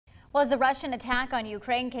Well, as the Russian attack on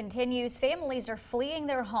Ukraine continues, families are fleeing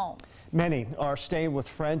their homes. Many are staying with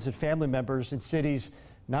friends and family members in cities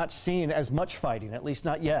not seeing as much fighting, at least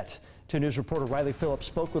not yet. 2 News reporter Riley Phillips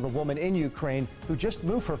spoke with a woman in Ukraine who just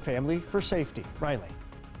moved her family for safety. Riley.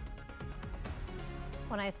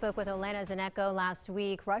 When I spoke with Olena Zinenko last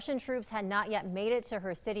week, Russian troops had not yet made it to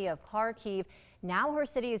her city of Kharkiv. Now her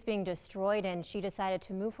city is being destroyed and she decided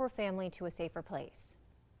to move her family to a safer place.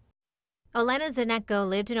 Olena Zinenko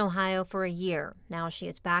lived in Ohio for a year. Now she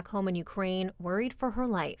is back home in Ukraine, worried for her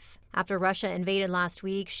life. After Russia invaded last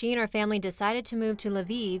week, she and her family decided to move to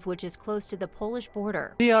Lviv, which is close to the Polish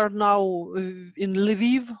border. We are now in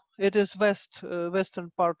Lviv. It is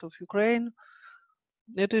western part of Ukraine.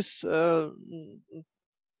 It is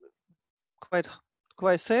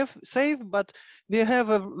quite safe, but we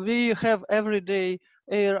have everyday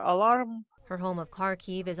air alarm. Her home of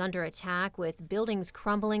Kharkiv is under attack, with buildings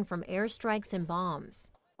crumbling from airstrikes and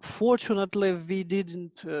bombs. Fortunately,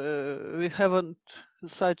 we haven't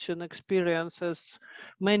such an experience as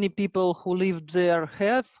many people who lived there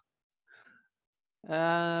have,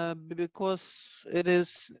 because it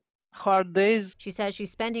is hard days. She says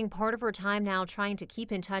she's spending part of her time now trying to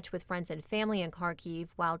keep in touch with friends and family in Kharkiv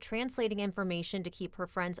while translating information to keep her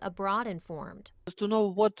friends abroad informed. To know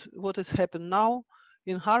what has happened now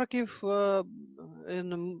in Kharkiv,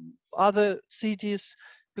 in other cities,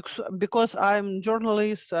 because I'm a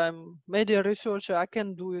journalist, I'm media researcher, I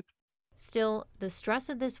can do it. Still, the stress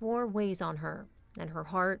of this war weighs on her and her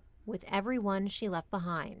heart with everyone she left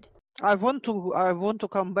behind. I want to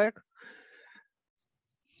come back.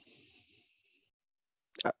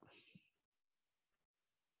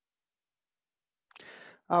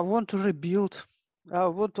 I want to rebuild. I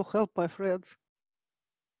want to help my friends.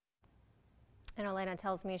 And Olena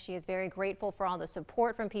tells me she is very grateful for all the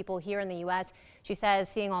support from people here in the U.S. She says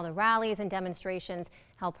seeing all the rallies and demonstrations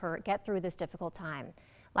help her get through this difficult time.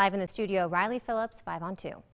 Live in the studio, Riley Phillips, 5 on 2.